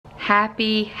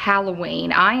happy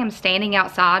Halloween. I am standing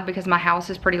outside because my house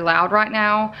is pretty loud right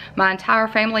now. My entire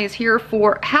family is here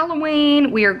for Halloween.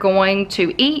 We are going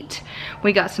to eat.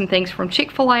 We got some things from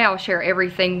Chick-fil-A. I'll share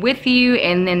everything with you,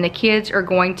 and then the kids are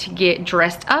going to get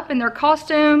dressed up in their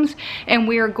costumes, and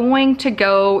we are going to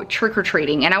go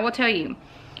trick-or-treating. And I will tell you,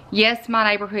 yes, my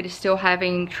neighborhood is still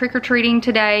having trick-or-treating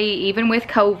today, even with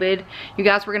COVID. You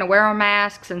guys, we're gonna wear our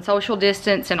masks and social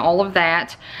distance and all of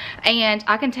that. And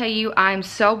I can tell you, I'm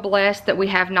so blessed that we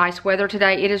have nice weather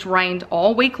today. It has rained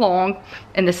all week long,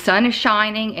 and the sun is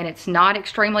shining, and it's not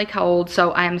extremely cold.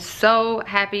 So I'm so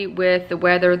happy with the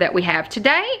weather that we have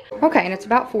today. Okay, and it's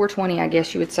about 4:20, I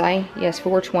guess you would say. Yes,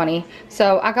 4:20.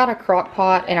 So I got a crock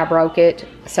pot and I broke it.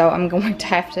 So I'm going to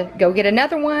have to go get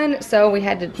another one. So we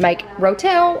had to make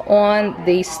rotel on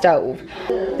the stove.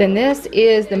 Then this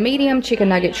is the medium chicken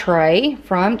nugget tray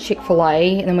from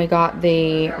Chick-fil-A, and then we got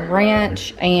the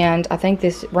ranch, and I think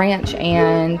this ranch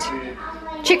and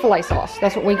Chick-fil-A sauce.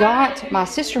 That's what we got. My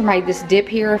sister made this dip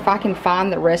here. If I can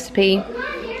find the recipe,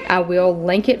 I will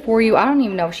link it for you. I don't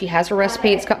even know if she has a recipe.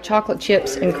 It's got chocolate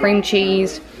chips and cream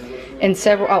cheese and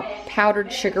several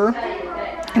powdered sugar,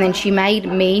 and then she made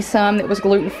me some that was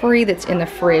gluten-free that's in the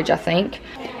fridge, I think.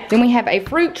 Then we have a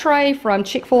fruit tray from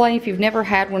Chick-fil-A. If you've never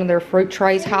had one of their fruit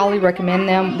trays, highly recommend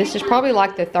them. This is probably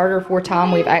like the 3rd or 4th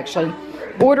time we've actually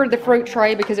ordered the fruit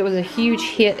tray because it was a huge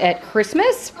hit at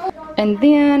Christmas. And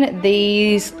then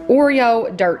these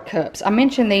Oreo dirt cups. I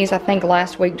mentioned these, I think,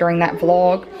 last week during that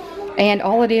vlog. And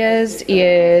all it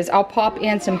is I'll pop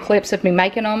in some clips of me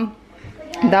making them.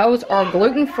 Those are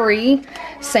gluten-free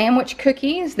sandwich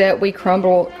cookies that we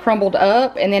crumbled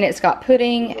up, and then it's got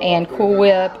pudding and Cool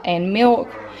Whip and milk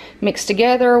mixed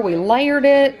together. We layered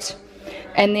it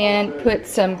and then put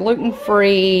some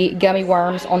gluten-free gummy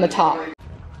worms on the top.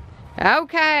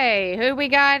 Okay, who we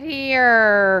got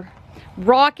here?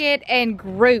 Rocket and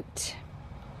Groot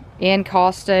in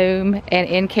costume and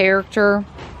in character.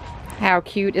 How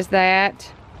cute is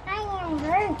that? I am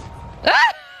Groot.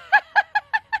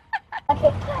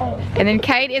 And then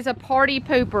Kate is a party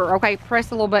pooper. Okay, press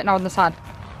the little button on the side.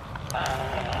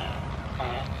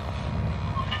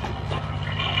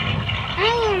 I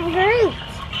am Groot.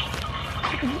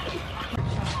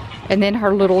 And then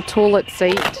her little toilet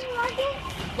seat.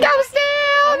 Go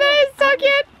still! That is so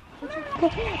cute!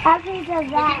 Happy to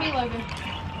that. Give me Logan.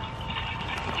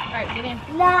 Alright, get in.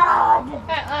 No.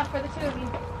 For the two of you.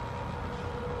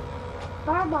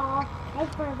 Furball. Hey,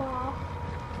 Furball.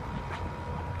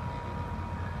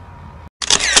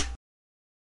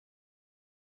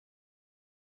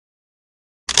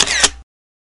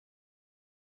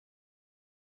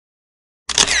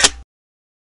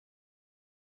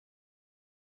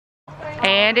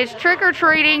 And it's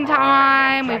trick-or-treating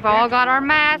time. We've all got our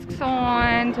masks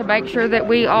on to make sure that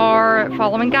we are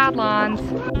following guidelines.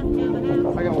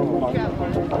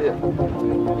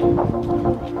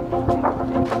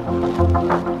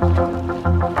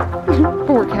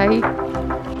 Poor Kate.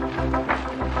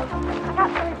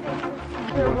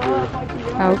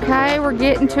 Okay, we're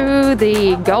getting to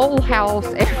the goal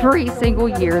house every single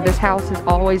year. This house is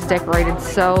always decorated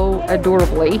so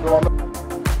adorably.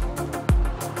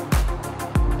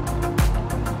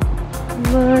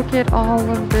 Look at all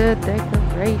of the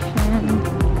decoration.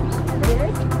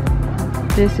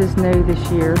 This is new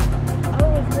this year.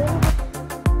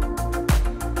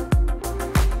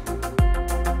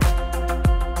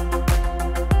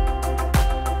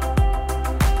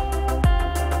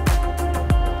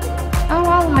 Oh,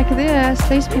 I like this.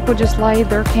 These people just laid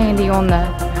their candy on the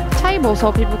table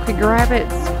so people could grab it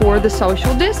for the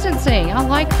social distancing. I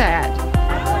like that.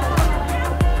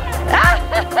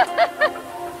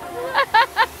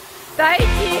 Thank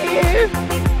you.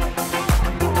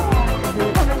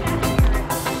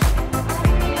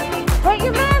 Put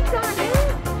your mask on, dude.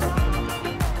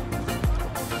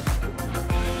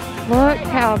 Look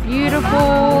how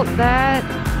beautiful that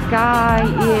sky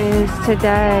is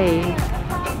today.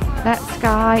 That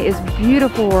sky is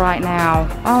beautiful right now.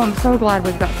 Oh, I'm so glad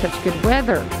we've got such good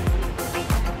weather.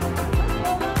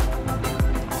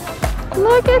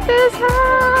 Look at this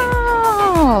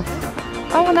house.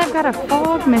 Oh, and they've got a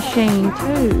fog machine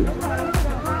too.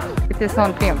 Get this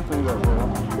on film.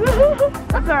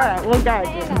 That's alright, we'll go.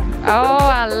 Oh,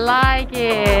 I like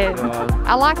it.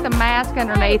 I like the mask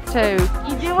underneath too.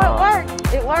 You do what works.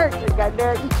 It works. You got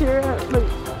there and cheer up.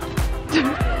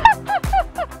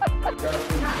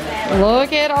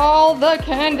 Look at all the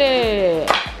candy.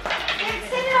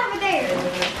 Sit it over there.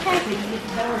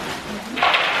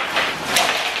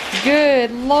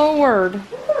 Good Lord.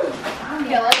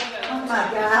 Oh my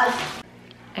gosh.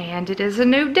 And it is a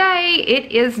new day.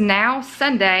 It is now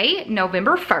Sunday,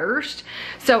 November 1st.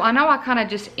 So I know I kind of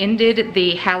just ended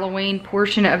the Halloween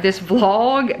portion of this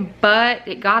vlog, but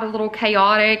it got a little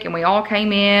chaotic and we all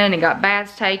came in and got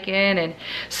baths taken and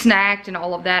snacked and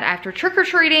all of that after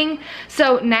trick-or-treating.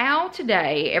 So now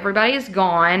today, everybody is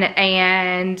gone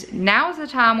and now is the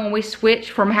time when we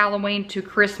switch from Halloween to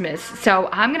Christmas. So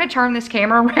I'm gonna turn this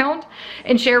camera around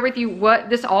and share with you what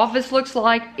this office looks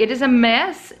like. It is a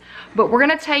mess, but we're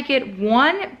gonna take it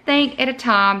one thing at a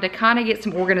time to kind of get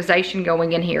some organization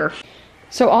going in here.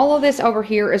 So all of this over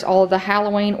here is all of the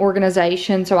Halloween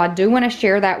organization, so I do want to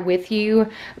share that with you,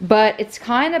 but it's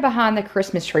kind of behind the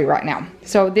Christmas tree right now.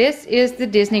 So this is the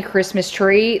Disney Christmas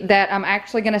tree that I'm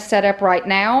actually going to set up right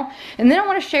now, and then I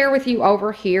want to share with you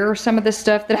over here some of the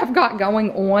stuff that I've got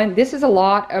going on. This is a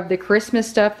lot of the Christmas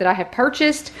stuff that I have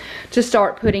purchased to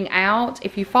start putting out.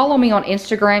 If you follow me on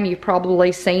Instagram, you've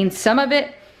probably seen some of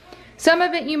it. Some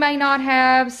of it you may not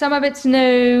have, some of it's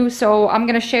new, so I'm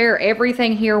gonna share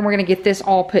everything here and we're gonna get this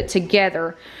all put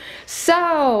together.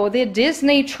 So, the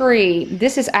Disney tree.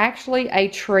 This is actually a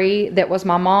tree that was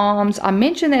my mom's. I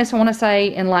mentioned this, I wanna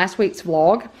say, in last week's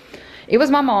vlog. It was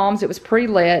my mom's, it was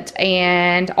pre-lit,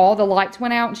 and all the lights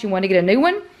went out and she wanted to get a new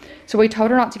one. So we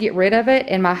told her not to get rid of it,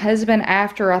 and my husband,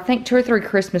 after I think 2 or 3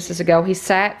 Christmases ago, he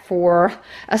sat for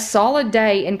a solid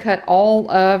day and cut all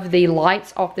of the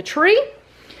lights off the tree.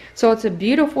 So it's a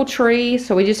beautiful tree,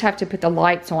 so we just have to put the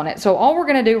lights on it. So all we're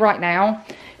gonna do right now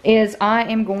is I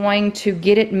am going to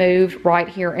get it moved right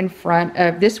here in front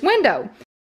of this window.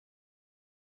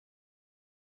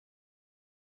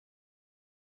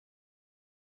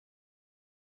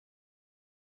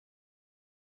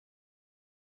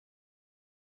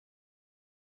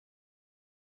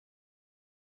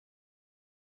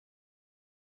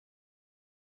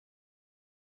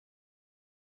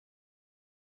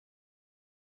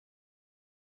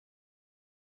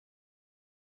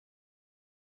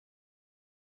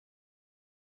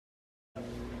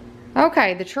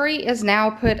 Okay, the tree is now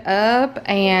put up,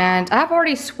 and I've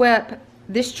already swept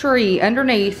this tree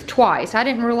underneath twice. I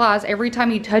didn't realize every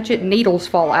time you touch it, needles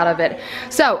fall out of it.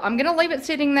 So I'm gonna leave it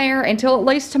sitting there until at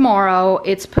least tomorrow.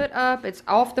 It's put up, it's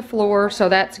off the floor, so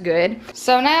that's good.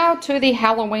 So now to the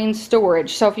Halloween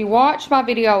storage. So if you watched my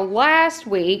video last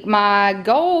week, my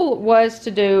goal was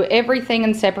to do everything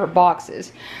in separate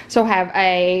boxes. So have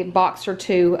a box or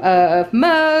 2 of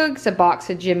mugs, a box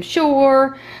of Jim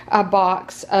Shore, a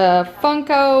box of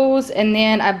Funkos, and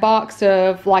then a box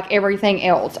of like everything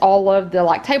else, all of the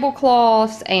like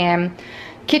tablecloths and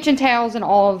kitchen towels and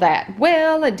all of that.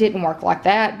 Well, it didn't work like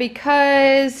that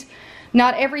because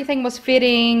not everything was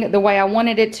fitting the way I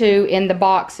wanted it to in the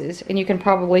boxes, and you can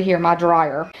probably hear my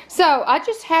dryer. So I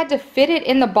just had to fit it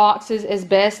in the boxes as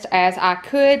best as I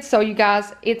could. So you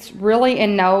guys, it's really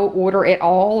in no order at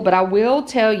all, but I will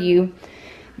tell you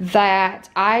that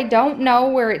I don't know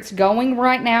where it's going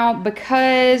right now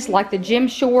because like the Jim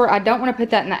Shore, I don't want to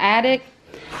put that in the attic.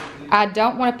 I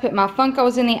don't want to put my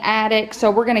Funkos in the attic,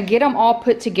 so we're going to get them all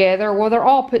put together. Well, they're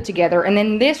all put together. And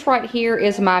then this right here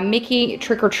is my Mickey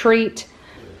trick-or-treat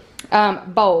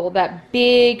bowl, that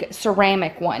big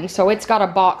ceramic one. So it's got a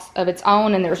box of its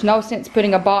own, and there's no sense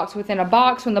putting a box within a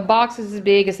box when the box is as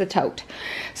big as the tote.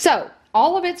 So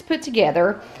all of it's put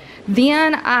together.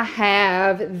 Then I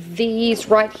have these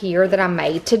right here that I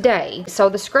made today. So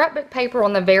the scrapbook paper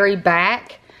on the very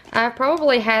back, I've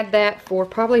probably had that for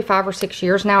probably 5 or 6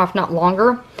 years now, if not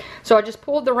longer. So I just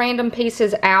pulled the random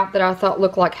pieces out that I thought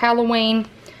looked like Halloween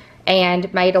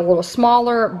and made a little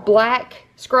smaller black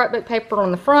scrapbook paper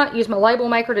on the front, used my label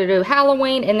maker to do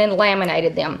Halloween, and then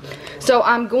laminated them. So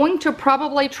I'm going to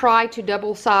probably try to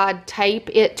double side tape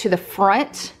it to the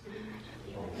front.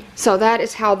 So that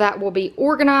is how that will be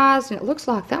organized, and it looks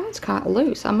like that one's kind of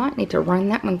loose. I might need to run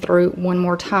that one through one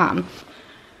more time.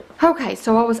 Okay,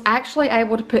 so I was actually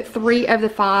able to put 3 of the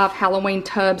 5 Halloween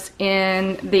tubs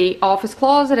in the office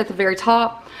closet at the very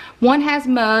top. One has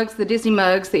mugs, the Disney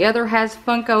mugs, the other has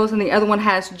Funkos, and the other one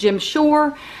has Jim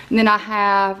Shore. And then I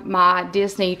have my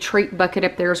Disney treat bucket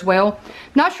up there as well.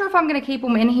 Not sure if I'm going to keep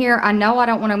them in here. I know I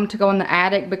don't want them to go in the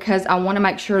attic because I want to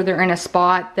make sure they're in a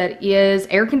spot that is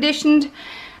air conditioned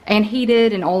and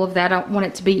heated and all of that. I don't want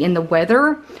it to be in the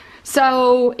weather.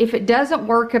 So if it doesn't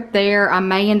work up there, I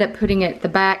may end up putting it at the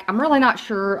back. I'm really not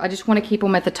sure. I just want to keep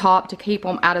them at the top to keep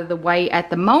them out of the way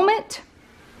at the moment.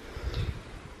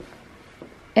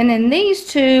 And then these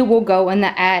 2 will go in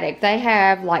the attic. They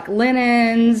have like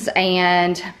linens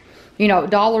and, you know,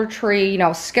 Dollar Tree, you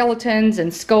know, skeletons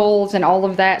and skulls and all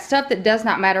of that stuff that does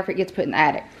not matter if it gets put in the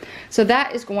attic. So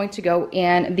that is going to go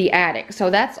in the attic. So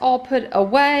that's all put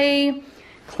away,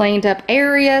 cleaned up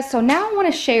area. So now I want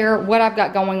to share what I've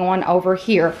got going on over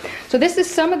here. So this is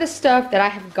some of the stuff that I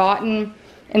have gotten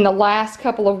in the last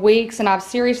couple of weeks, and I've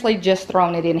seriously just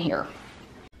thrown it in here.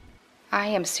 I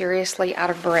am seriously out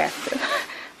of breath.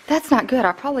 That's not good.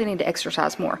 I probably need to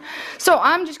exercise more. So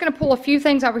I'm just going to pull a few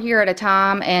things over here at a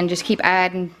time and just keep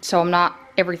adding so I'm not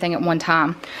everything at one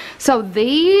time. So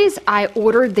these, I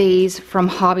ordered these from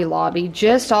Hobby Lobby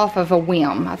just off of a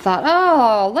whim. I thought,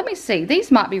 oh, let me see.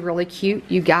 These might be really cute,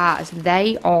 you guys.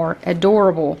 They are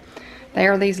adorable. They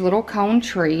are these little cone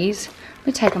trees. Let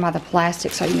me take them out of the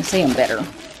plastic so you can see them better.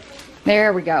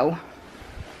 There we go.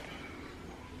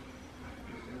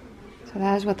 So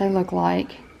that is what they look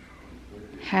like.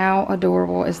 How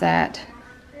adorable is that?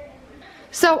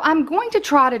 So I'm going to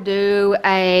try to do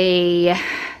a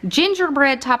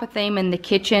gingerbread type of theme in the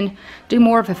kitchen. Do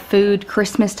more of a food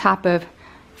Christmas type of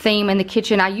theme in the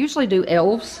kitchen. I usually do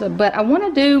elves, but I want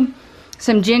to do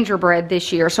some gingerbread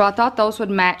this year. So I thought those would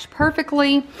match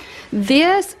perfectly.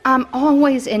 This, I'm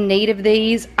always in need of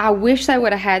these. I wish they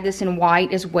would have had this in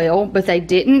white as well, but they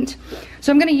didn't.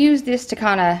 So I'm going to use this to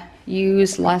kind of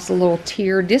use like a little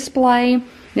tier display.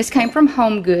 This came from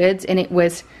Home Goods and it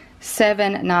was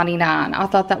 $7.99. I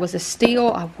thought that was a steal.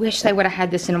 I wish they would have had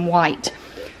this in white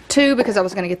too, because I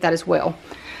was going to get that as well.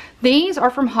 These are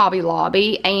from Hobby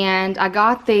Lobby, and I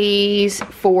got these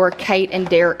for Kate and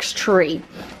Derek's tree.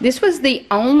 This was the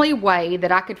only way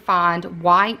that I could find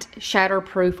white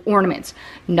shatterproof ornaments.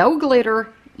 No glitter,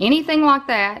 anything like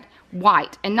that,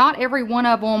 white. And not every one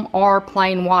of them are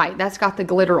plain white. That's got the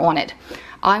glitter on it.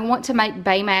 I want to make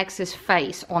Baymax's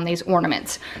face on these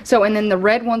ornaments. So, and then the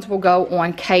red ones will go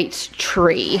on Kate's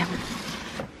tree.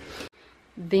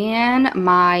 Then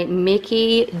my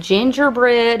Mickey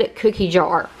gingerbread cookie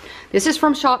jar. This is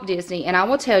from Shop Disney, and I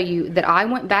will tell you that I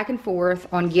went back and forth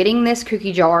on getting this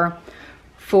cookie jar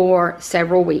for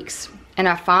several weeks. And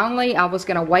I was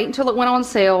going to wait until it went on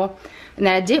sale, and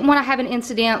then I didn't want to have an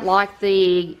incident like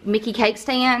the Mickey cake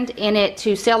stand in it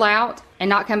to sell out and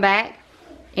not come back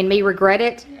and me regret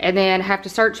it and then have to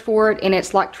search for it and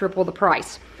it's like triple the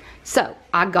price. So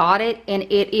I got it, and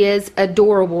it is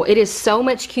adorable. It is so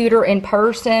much cuter in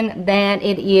person than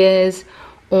it is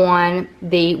on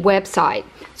the website.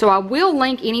 So I will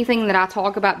link anything that I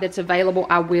talk about that's available.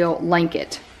 I will link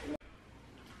it.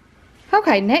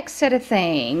 Okay, next set of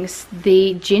things,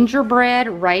 the gingerbread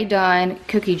Ray Dunn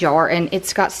cookie jar, and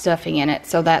it's got stuffing in it,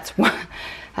 so that's why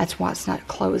it's not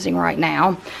closing right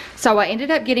now. So I ended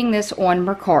up getting this on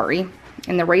Mercari,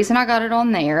 and the reason I got it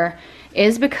on there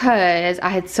is because I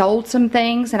had sold some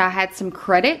things and I had some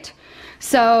credit.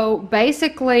 So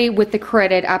basically with the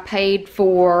credit, I paid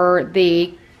for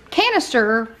the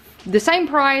canister the same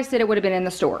price that it would have been in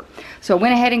the store. So I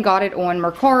went ahead and got it on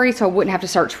Mercari so I wouldn't have to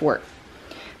search for it.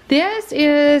 This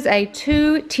is a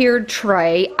 2-tiered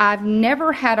tray. I've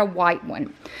never had a white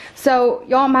one. So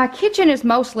y'all, my kitchen is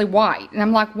mostly white, and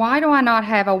I'm like, why do I not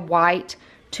have a white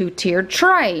 2-tiered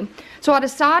tray? So I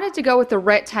decided to go with the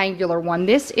rectangular one.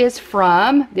 This is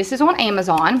on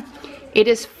Amazon. It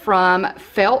is from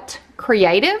Felt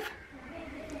Creative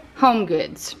Home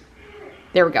Goods.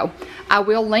 There we go. I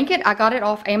will link it. I got it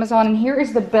off Amazon, and here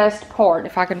is the best part,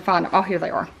 if I can find it. Oh, here they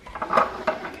are.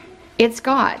 It's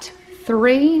got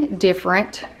 3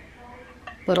 different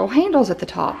little handles at the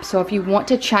top. So if you want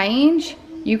to change,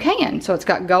 you can. So it's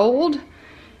got gold,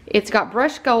 it's got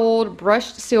brushed gold,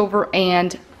 brushed silver,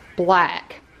 and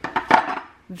black.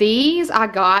 These I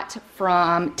got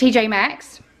from TJ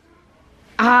Maxx.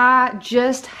 I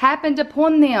just happened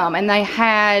upon them, and they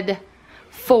had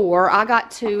 4. I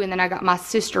got 2, and then I got my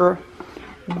sister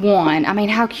 1. I mean,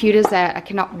 how cute is that? I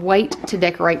cannot wait to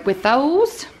decorate with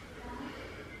those.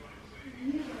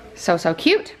 So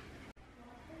cute.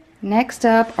 Next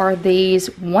up are these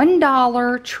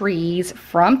 $1 trees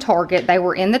from Target. They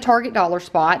were in the Target dollar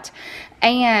spot,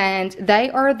 and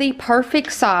they are the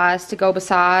perfect size to go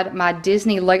beside my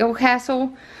Disney Lego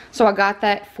castle. So I got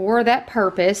that for that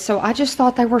purpose. So I just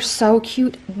thought they were so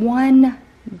cute. $1.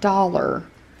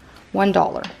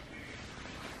 $1.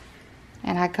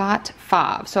 And I got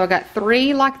 5. So I got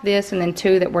 3 like this, and then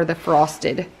 2 that were the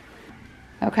frosted.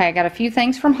 Okay, I got a few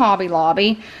things from Hobby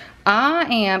Lobby.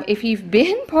 If you've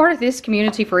been part of this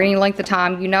community for any length of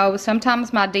time, you know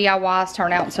sometimes my DIYs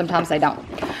turn out and sometimes they don't.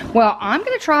 Well, I'm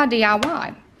going to try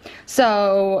DIY.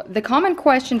 So the common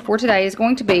question for today is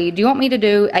going to be, do you want me to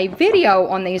do a video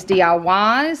on these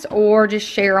DIYs or just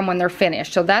share them when they're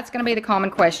finished? So that's going to be the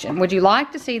common question. Would you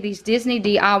like to see these Disney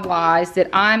DIYs that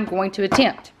I'm going to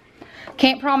attempt?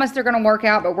 Can't promise they're going to work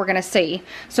out, but we're going to see.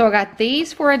 So I got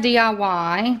these for a DIY.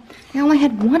 I only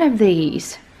had 1 of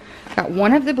these. Got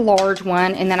 1 of the large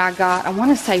one, and then I got, I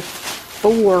want to say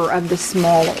 4 of the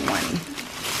smaller one.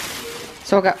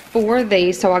 So I got 4 of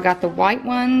these. So I got the white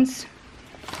ones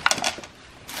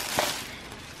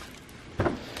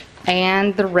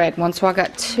and the red one. So I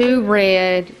got 2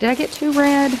 red. Did I get 2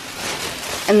 red?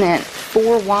 And then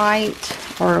 4 white,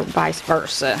 or vice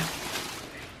versa.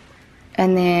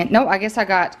 And then, no, I guess I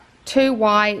got 2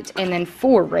 white and then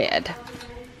 4 red.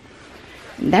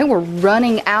 They were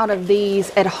running out of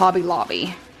these at Hobby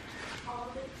Lobby.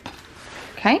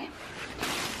 Okay.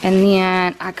 And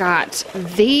then I got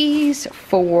these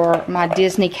for my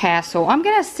Disney castle. I'm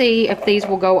going to see if these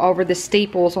will go over the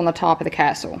steeples on the top of the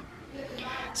castle.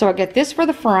 So I got this for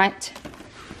the front.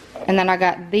 And then I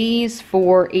got these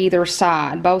for either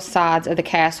side, both sides of the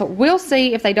castle. We'll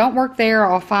see if they don't work there,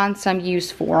 I'll find some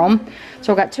use for them.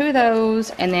 So I got 2 of those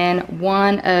and then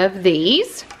 1 of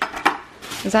these.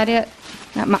 Is that it?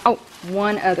 Oh,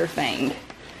 1 other thing.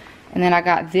 And then I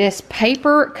got this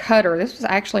paper cutter. This was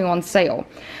actually on sale.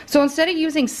 So instead of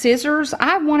using scissors,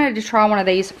 I wanted to try one of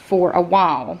these for a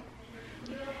while.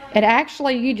 It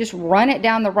actually, you just run it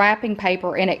down the wrapping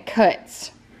paper and it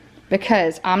cuts.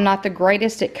 Because I'm not the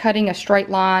greatest at cutting a straight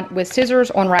line with scissors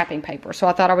on wrapping paper. So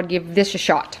I thought I would give this a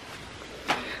shot.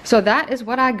 So that is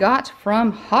what I got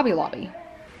from Hobby Lobby.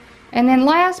 And then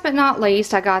last but not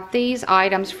least, I got these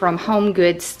items from Home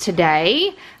Goods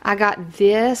today. I got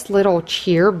this little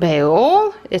cheer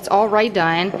bell. It's already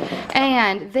done.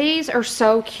 And these are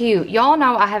so cute. Y'all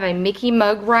know I have a Mickey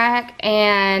mug rack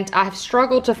and I've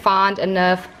struggled to find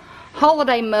enough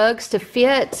holiday mugs to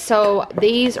fit, so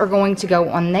these are going to go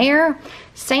on there.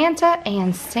 Santa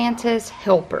and Santa's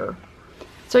helper.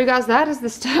 So you guys, that is the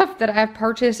stuff that I've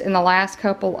purchased in the last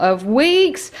couple of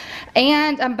weeks,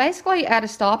 and I'm basically at a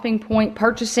stopping point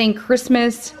purchasing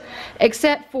Christmas,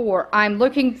 except for I'm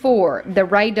looking for the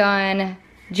Rae Dunn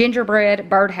gingerbread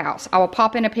birdhouse. I will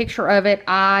pop in a picture of it.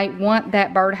 I want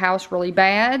that birdhouse really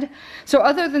bad. So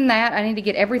other than that, I need to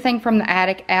get everything from the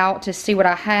attic out to see what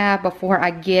I have before I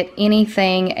get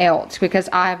anything else, because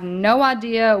I have no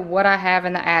idea what I have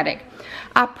in the attic.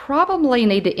 I probably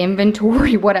need to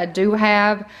inventory what I do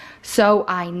have so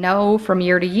I know from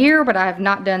year to year, but I have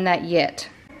not done that yet.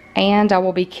 And I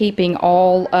will be keeping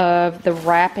all of the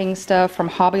wrapping stuff from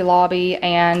Hobby Lobby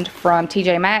and from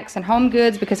TJ Maxx and Home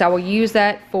Goods, because I will use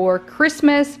that for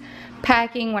Christmas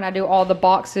packing when I do all the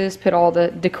boxes, put all the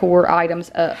decor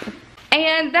items up.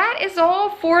 And that is all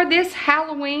for this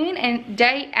Halloween and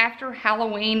day after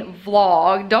Halloween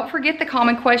vlog. Don't forget, the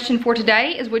common question for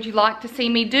today is, would you like to see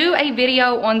me do a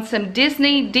video on some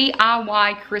Disney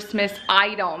DIY Christmas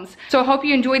items? So I hope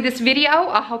you enjoyed this video.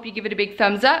 I hope you give it a big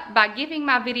thumbs up. By giving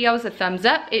my videos a thumbs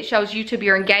up, it shows YouTube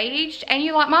you're engaged and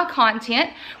you like my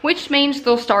content, which means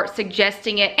they'll start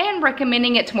suggesting it and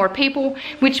recommending it to more people,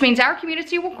 which means our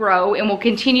community will grow and will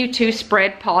continue to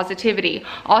spread positivity.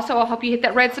 Also, I hope you hit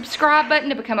that red subscribe button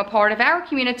to become a part of our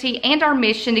community and our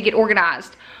mission to get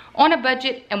organized on a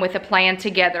budget and with a plan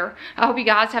together. I hope you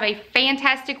guys have a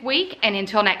fantastic week, and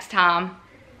until next time,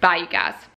 bye you guys.